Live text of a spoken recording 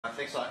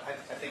Thanks a lot. I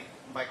think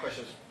my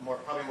question is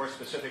probably more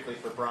specifically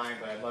for Brian,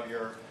 but I'd love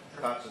your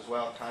thoughts as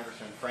well.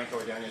 Congressman Franco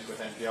Ordonez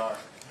with NPR.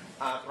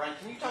 Brian,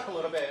 can you talk a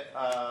little bit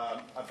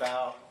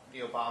about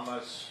the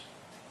Obama's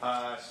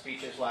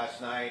speeches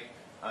last night?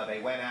 They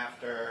went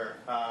after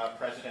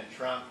President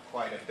Trump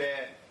quite a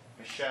bit.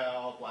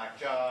 Michelle, black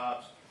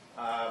jobs,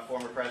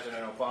 former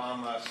President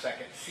Obama,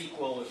 second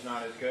sequel is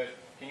not as good.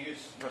 Can you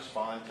just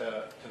respond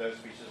to those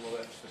speeches a little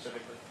bit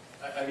specifically?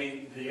 I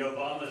mean, the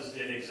Obamas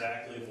did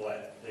exactly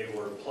what they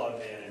were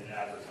plugged in and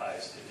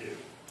advertised to do.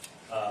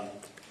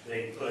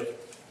 They put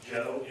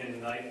Joe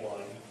in night one.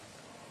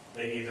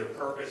 They either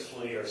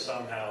purposefully or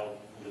somehow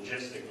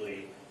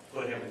logistically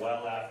put him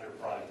well after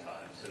prime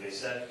time. So they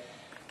set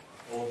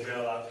old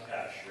Joe out to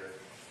pasture.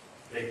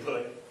 They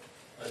put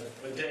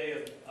a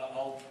day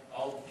of,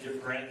 I'll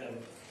grant them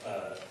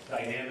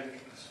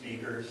dynamic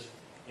speakers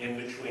in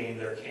between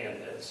their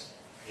candidates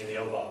in the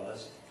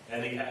Obamas,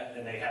 and they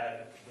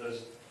had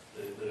those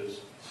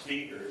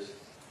speakers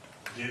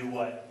do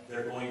what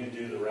they're going to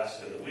do the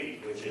rest of the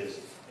week, which is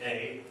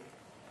A,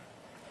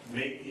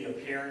 make the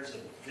appearance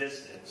of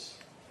distance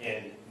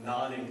and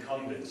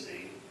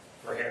non-incumbency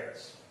for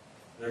Harris.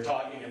 They're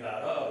talking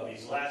about, oh,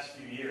 these last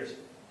few years,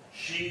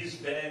 she's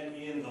been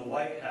in the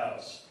White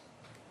House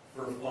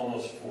for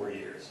almost 4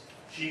 years.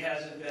 She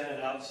hasn't been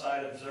an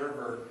outside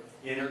observer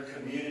in her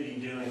community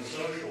doing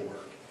social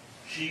work.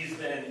 She's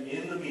been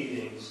in the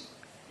meetings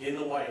in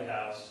the White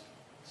House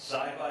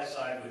side by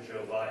side with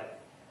Joe Biden.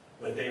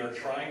 But they are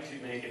trying to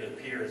make it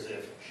appear as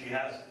if she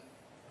hasn't.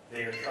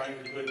 They are trying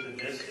to put the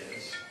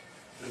distance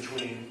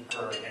between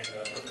her and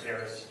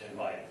Harris and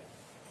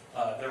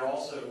Biden. They're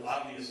also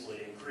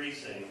obviously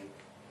increasing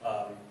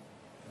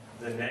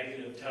the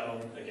negative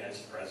tone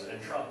against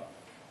President Trump.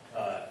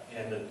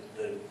 And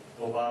the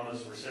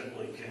Obamas were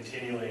simply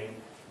continuing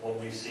what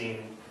we've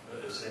seen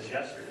since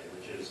yesterday,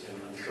 which is,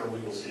 and I'm sure we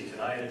will see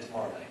tonight and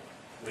tomorrow night,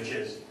 which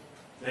is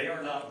they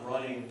are not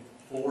running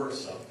for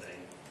something,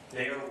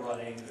 they are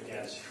running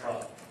against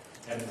Trump.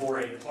 And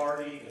for a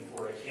party and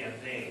for a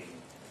campaign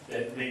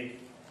that make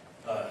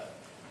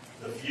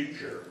the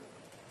future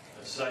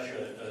such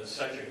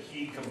a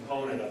key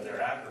component of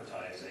their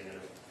advertising and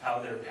of how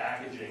they're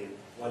packaging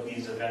what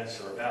these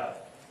events are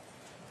about,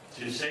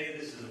 to say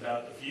this is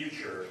about the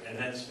future and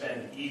then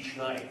spend each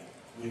night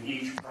with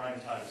each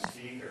primetime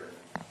speaker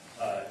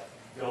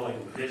going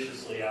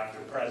viciously after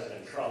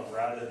President Trump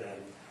rather than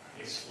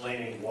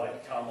explaining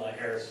what Kamala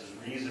Harris's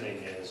reasoning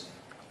is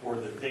for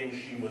the things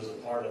she was a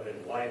part of in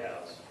the White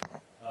House,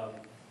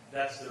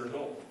 that's their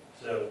goal.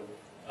 So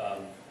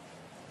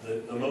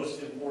the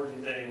most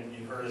important thing,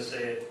 you've heard us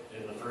say it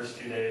in the first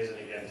 2 days and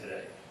again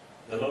today,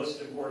 the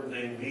most important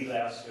thing we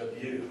ask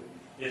of you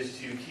is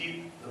to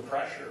keep the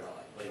pressure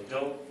on.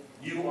 Like,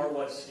 you are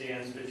what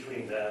stands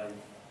between them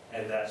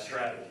and that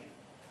strategy.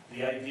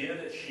 The idea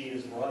that she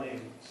is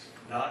running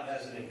not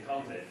as an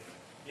incumbent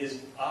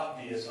is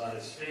obvious on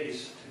its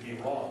face to be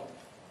wrong.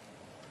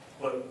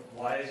 But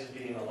why is it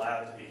being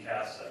allowed to be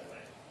cast that way?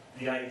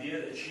 The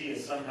idea that she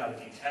is somehow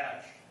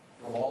detached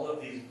from all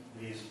of these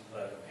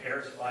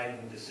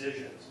Harris-Biden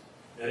decisions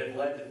that have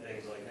led to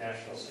things like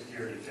national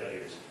security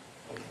failures,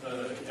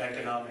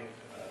 economic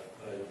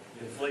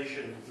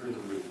inflation through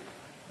the roof,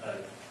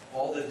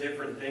 all the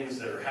different things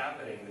that are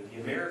happening that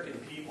the American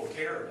people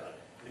care about,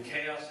 the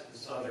chaos at the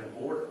southern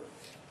border.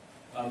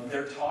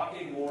 They're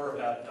talking more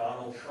about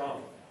Donald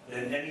Trump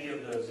than any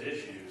of those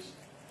issues,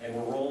 and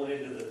we're rolling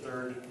into the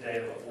third day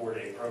of a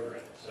 4-day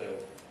program. So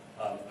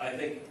I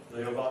think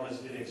the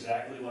Obamas did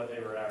exactly what they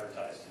were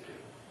advertised to do.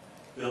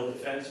 Build a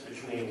fence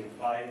between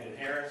Biden and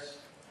Harris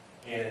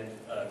and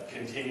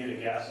continue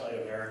to gaslight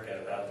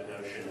America about the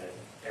notion that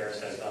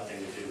Harris has nothing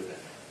to do with it.